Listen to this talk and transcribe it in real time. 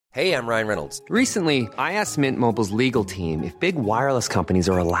Hey, I'm Ryan Reynolds. Recently, I asked Mint Mobile's legal team if big wireless companies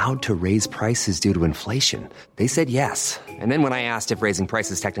are allowed to raise prices due to inflation. They said yes. And then when I asked if raising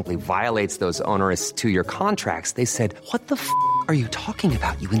prices technically violates those onerous two-year contracts, they said, "What the are you talking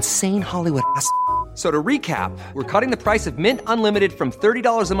about, you insane Hollywood ass?" So to recap, we're cutting the price of Mint Unlimited from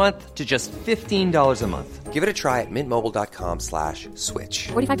 $30 a month to just $15 a month. Give it a try at mintmobile.com/switch.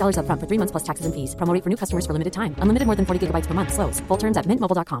 $45 up front for 3 months plus taxes and fees. Promo rate for new customers for limited time. Unlimited more than 40 gigabytes per month. Slows full terms at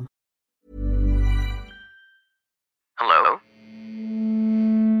mintmobile.com. Hello?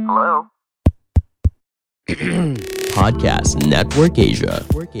 Hello? Podcast Network Asia.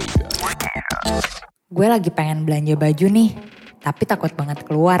 Gue lagi pengen belanja baju nih, tapi takut banget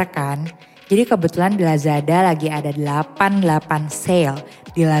keluar kan. Jadi kebetulan di Lazada lagi ada 88 sale.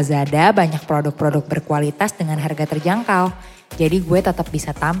 Di Lazada banyak produk-produk berkualitas dengan harga terjangkau. Jadi gue tetap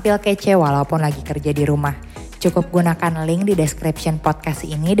bisa tampil kece walaupun lagi kerja di rumah. Cukup gunakan link di description podcast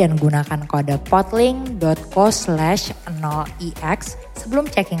ini dan gunakan kode potlink.co/0ix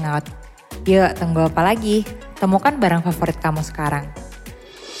sebelum checking out. Yuk, tunggu apa lagi? Temukan barang favorit kamu sekarang.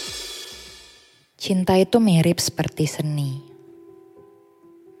 Cinta itu mirip seperti seni.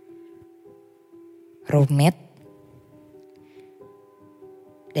 Rumit,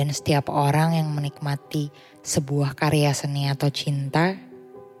 dan setiap orang yang menikmati sebuah karya seni atau cinta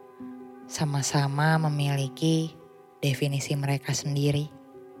sama-sama memiliki definisi mereka sendiri,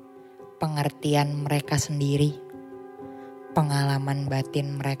 pengertian mereka sendiri, pengalaman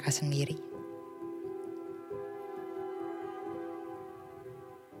batin mereka sendiri.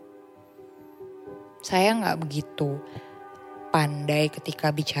 Saya gak begitu pandai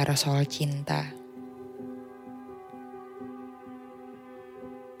ketika bicara soal cinta.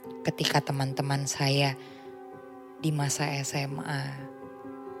 Ketika teman-teman saya di masa SMA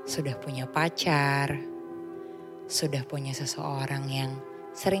sudah punya pacar, sudah punya seseorang yang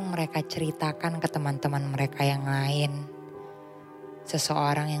sering mereka ceritakan ke teman-teman mereka yang lain,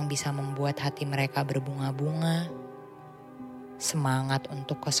 seseorang yang bisa membuat hati mereka berbunga-bunga, semangat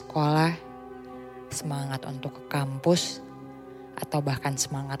untuk ke sekolah, semangat untuk ke kampus, atau bahkan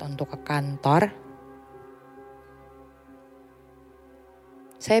semangat untuk ke kantor.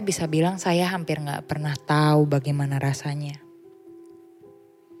 Saya bisa bilang saya hampir gak pernah tahu bagaimana rasanya.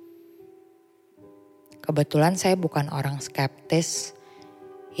 Kebetulan saya bukan orang skeptis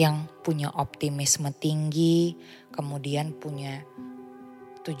yang punya optimisme tinggi, kemudian punya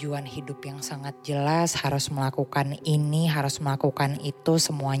tujuan hidup yang sangat jelas, harus melakukan ini, harus melakukan itu,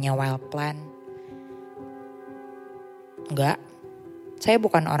 semuanya well plan. Enggak, saya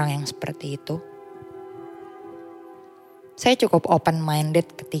bukan orang yang seperti itu. Saya cukup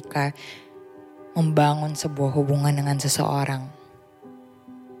open-minded ketika membangun sebuah hubungan dengan seseorang.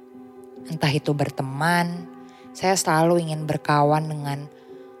 Entah itu berteman, saya selalu ingin berkawan dengan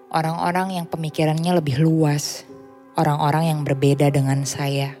orang-orang yang pemikirannya lebih luas, orang-orang yang berbeda dengan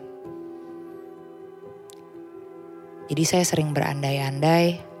saya. Jadi saya sering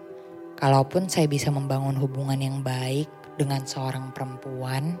berandai-andai, kalaupun saya bisa membangun hubungan yang baik dengan seorang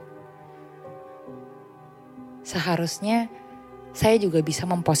perempuan, seharusnya saya juga bisa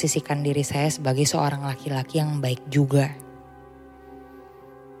memposisikan diri saya sebagai seorang laki-laki yang baik juga.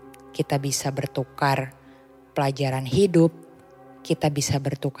 Kita bisa bertukar pelajaran hidup, kita bisa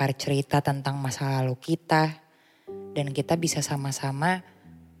bertukar cerita tentang masa lalu kita, dan kita bisa sama-sama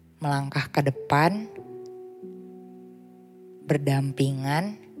melangkah ke depan,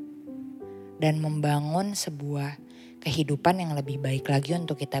 berdampingan, dan membangun sebuah kehidupan yang lebih baik lagi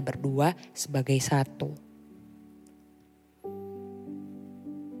untuk kita berdua sebagai satu.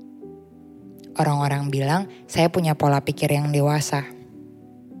 Orang-orang bilang saya punya pola pikir yang dewasa.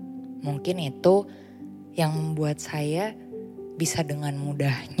 Mungkin itu yang membuat saya bisa dengan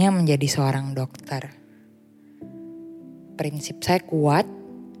mudahnya menjadi seorang dokter. Prinsip saya kuat.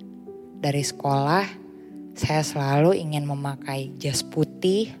 Dari sekolah, saya selalu ingin memakai jas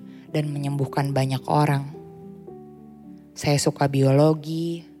putih dan menyembuhkan banyak orang. Saya suka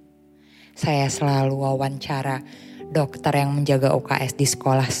biologi. Saya selalu wawancara dokter yang menjaga UKS di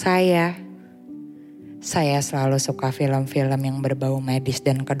sekolah saya. Saya selalu suka film-film yang berbau medis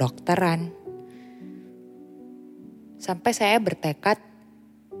dan kedokteran. Sampai saya bertekad,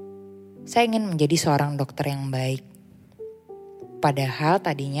 saya ingin menjadi seorang dokter yang baik. Padahal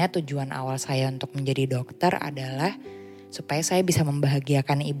tadinya tujuan awal saya untuk menjadi dokter adalah supaya saya bisa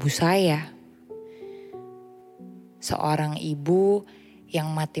membahagiakan ibu saya. Seorang ibu yang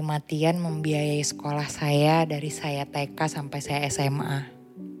mati-matian membiayai sekolah saya dari saya TK sampai saya SMA.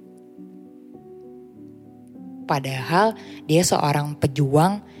 Padahal dia seorang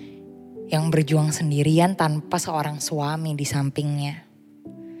pejuang yang berjuang sendirian tanpa seorang suami di sampingnya.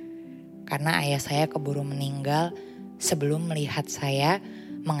 karena ayah saya keburu meninggal sebelum melihat saya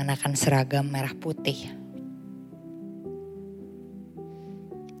mengenakan seragam merah putih.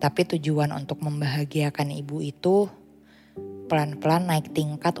 Tapi tujuan untuk membahagiakan ibu itu pelan-pelan naik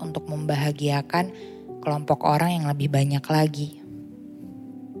tingkat untuk membahagiakan kelompok orang yang lebih banyak lagi.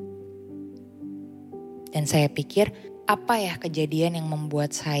 Dan saya pikir, apa ya kejadian yang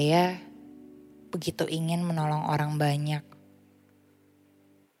membuat saya begitu ingin menolong orang banyak?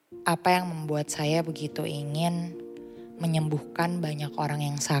 Apa yang membuat saya begitu ingin menyembuhkan banyak orang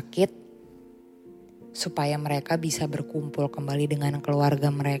yang sakit, supaya mereka bisa berkumpul kembali dengan keluarga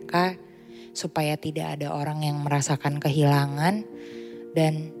mereka, supaya tidak ada orang yang merasakan kehilangan,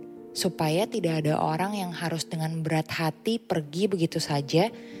 dan supaya tidak ada orang yang harus dengan berat hati pergi begitu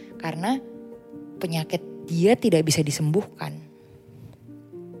saja karena penyakit dia tidak bisa disembuhkan.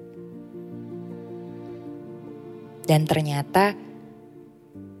 Dan ternyata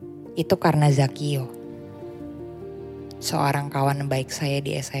itu karena Zakio, seorang kawan baik saya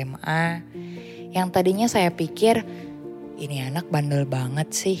di SMA, yang tadinya saya pikir ini anak bandel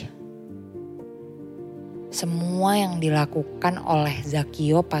banget sih. Semua yang dilakukan oleh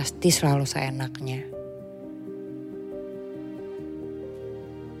Zakio pasti selalu seenaknya.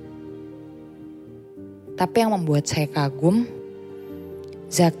 Tapi yang membuat saya kagum,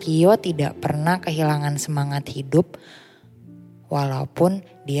 Zakio tidak pernah kehilangan semangat hidup walaupun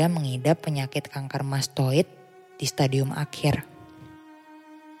dia mengidap penyakit kanker mastoid di stadium akhir.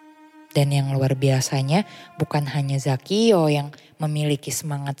 Dan yang luar biasanya bukan hanya Zakio yang memiliki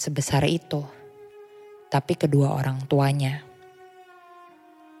semangat sebesar itu, tapi kedua orang tuanya.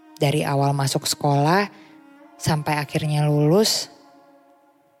 Dari awal masuk sekolah sampai akhirnya lulus,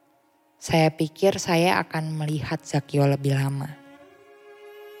 saya pikir saya akan melihat Zakio lebih lama.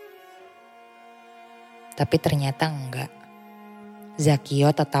 Tapi ternyata enggak. Zakio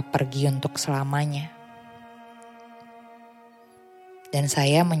tetap pergi untuk selamanya. Dan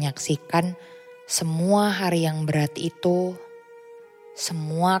saya menyaksikan semua hari yang berat itu,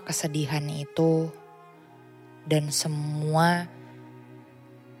 semua kesedihan itu, dan semua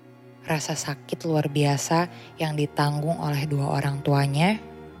rasa sakit luar biasa yang ditanggung oleh dua orang tuanya.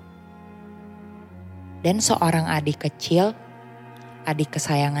 Dan seorang adik kecil, adik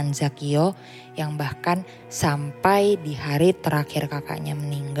kesayangan Zakio yang bahkan sampai di hari terakhir kakaknya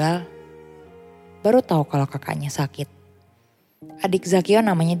meninggal, baru tahu kalau kakaknya sakit. Adik Zakio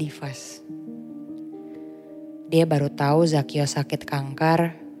namanya Divas. Dia baru tahu Zakio sakit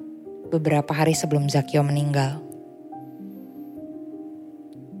kanker beberapa hari sebelum Zakio meninggal.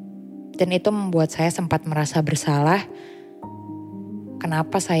 Dan itu membuat saya sempat merasa bersalah.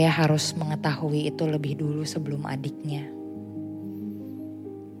 Kenapa saya harus mengetahui itu lebih dulu sebelum adiknya?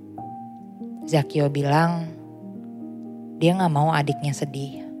 Zakio bilang dia gak mau adiknya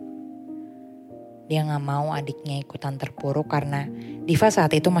sedih. Dia gak mau adiknya ikutan terpuruk karena Diva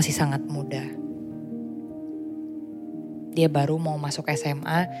saat itu masih sangat muda. Dia baru mau masuk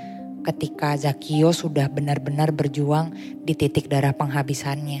SMA ketika Zakio sudah benar-benar berjuang di titik darah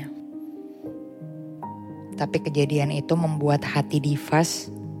penghabisannya. Tapi kejadian itu membuat hati Divas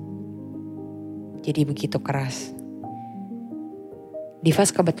jadi begitu keras.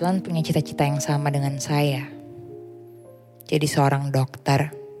 Divas kebetulan punya cita-cita yang sama dengan saya. Jadi seorang dokter.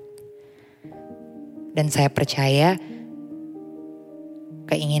 Dan saya percaya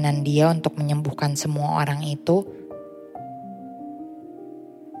keinginan dia untuk menyembuhkan semua orang itu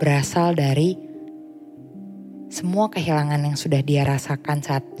berasal dari semua kehilangan yang sudah dia rasakan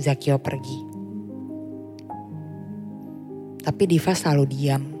saat Zakio pergi. Tapi Diva selalu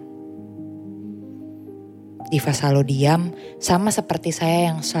diam. Diva selalu diam, sama seperti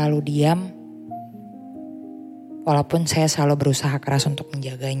saya yang selalu diam, walaupun saya selalu berusaha keras untuk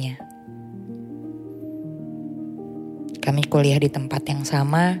menjaganya. Kami kuliah di tempat yang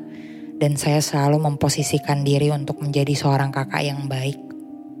sama, dan saya selalu memposisikan diri untuk menjadi seorang kakak yang baik.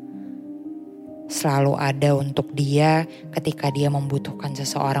 Selalu ada untuk dia ketika dia membutuhkan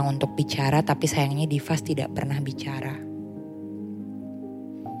seseorang untuk bicara, tapi sayangnya Divas tidak pernah bicara.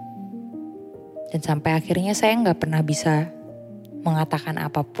 Dan sampai akhirnya saya gak pernah bisa mengatakan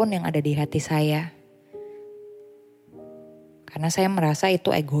apapun yang ada di hati saya. Karena saya merasa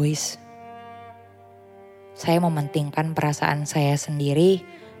itu egois. Saya mementingkan perasaan saya sendiri,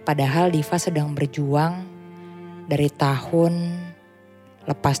 padahal Diva sedang berjuang dari tahun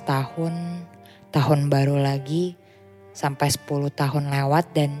lepas tahun, tahun baru lagi, sampai 10 tahun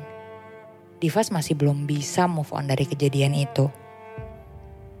lewat dan Divas masih belum bisa move on dari kejadian itu.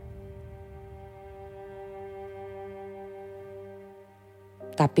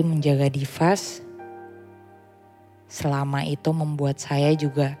 Tapi menjaga Divas selama itu membuat saya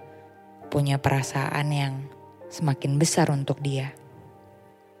juga punya perasaan yang semakin besar untuk dia.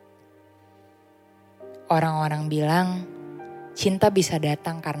 Orang-orang bilang cinta bisa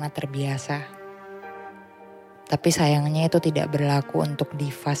datang karena terbiasa. Tapi sayangnya itu tidak berlaku untuk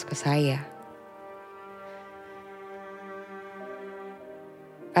Divas ke saya.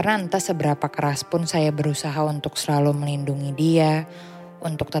 Karena entah seberapa keras pun saya berusaha untuk selalu melindungi dia,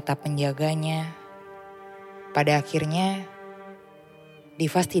 untuk tetap menjaganya. Pada akhirnya,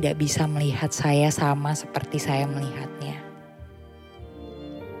 Divas tidak bisa melihat saya sama seperti saya melihatnya.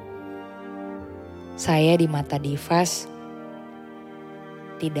 Saya di mata Divas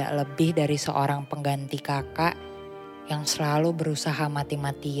tidak lebih dari seorang pengganti kakak yang selalu berusaha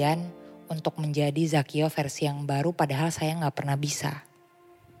mati-matian untuk menjadi Zakio versi yang baru, padahal saya gak pernah bisa.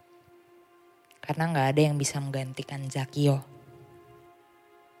 Karena gak ada yang bisa menggantikan Zakio.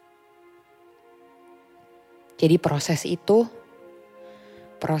 Jadi proses itu,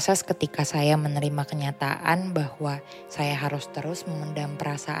 proses ketika saya menerima kenyataan bahwa saya harus terus memendam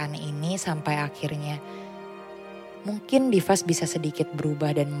perasaan ini sampai akhirnya mungkin Divas bisa sedikit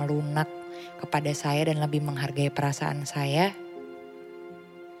berubah dan melunak kepada saya dan lebih menghargai perasaan saya.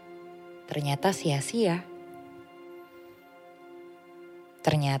 Ternyata sia-sia.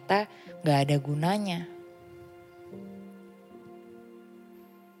 Ternyata gak ada gunanya.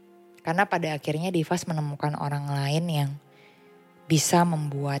 Karena pada akhirnya Divas menemukan orang lain yang bisa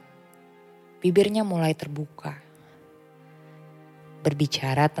membuat bibirnya mulai terbuka.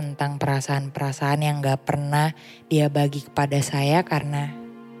 Berbicara tentang perasaan-perasaan yang gak pernah dia bagi kepada saya karena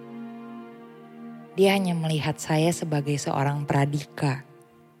dia hanya melihat saya sebagai seorang pradika.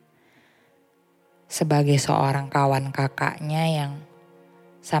 Sebagai seorang kawan kakaknya yang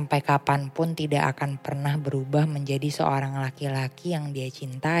sampai kapanpun tidak akan pernah berubah menjadi seorang laki-laki yang dia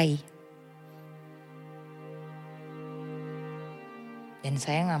cintai. Dan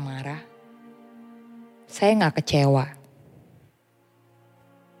saya gak marah. Saya gak kecewa.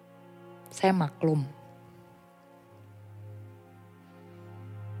 Saya maklum.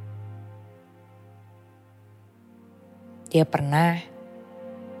 Dia pernah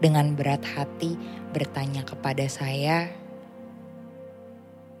dengan berat hati bertanya kepada saya,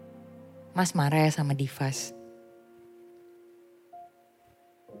 "Mas marah ya sama Divas?"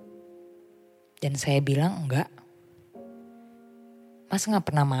 Dan saya bilang enggak. Mas gak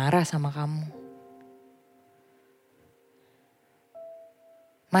pernah marah sama kamu.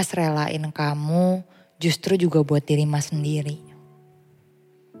 Mas relain kamu justru juga buat diri Mas sendiri.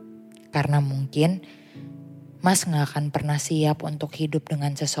 Karena mungkin Mas gak akan pernah siap untuk hidup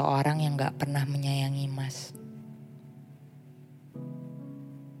dengan seseorang yang gak pernah menyayangi Mas.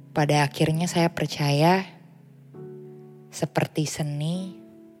 Pada akhirnya saya percaya seperti seni,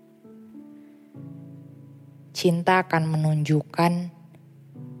 cinta akan menunjukkan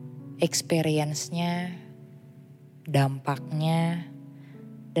experience-nya, dampaknya,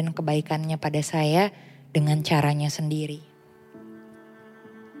 dan kebaikannya pada saya dengan caranya sendiri.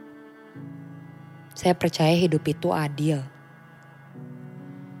 Saya percaya hidup itu adil.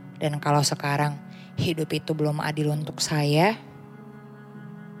 Dan kalau sekarang hidup itu belum adil untuk saya,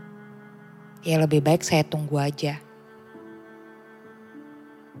 ya lebih baik saya tunggu aja.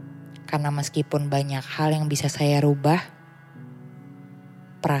 Karena meskipun banyak hal yang bisa saya rubah,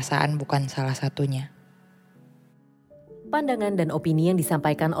 perasaan bukan salah satunya. Pandangan dan opini yang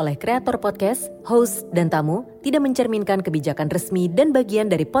disampaikan oleh kreator podcast, host, dan tamu tidak mencerminkan kebijakan resmi dan bagian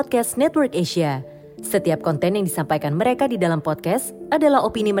dari Podcast Network Asia. Setiap konten yang disampaikan mereka di dalam podcast adalah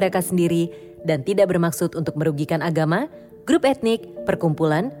opini mereka sendiri dan tidak bermaksud untuk merugikan agama, grup etnik,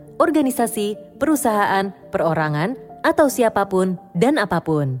 perkumpulan, organisasi, perusahaan, perorangan, atau siapapun dan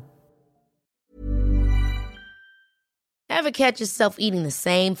apapun. Ever catch yourself eating the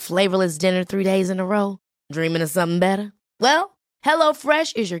same flavorless dinner 3 days in a row? Dreaming of something better? Well,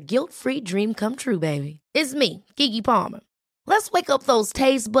 HelloFresh is your guilt-free dream come true, baby. It's me, Keke Palmer. Let's wake up those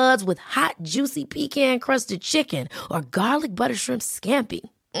taste buds with hot, juicy pecan-crusted chicken or garlic butter shrimp scampi.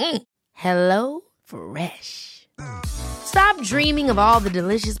 Hello Fresh. Stop dreaming of all the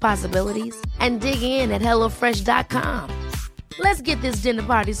delicious possibilities and dig in at HelloFresh.com. Let's get this dinner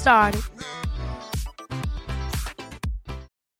party started.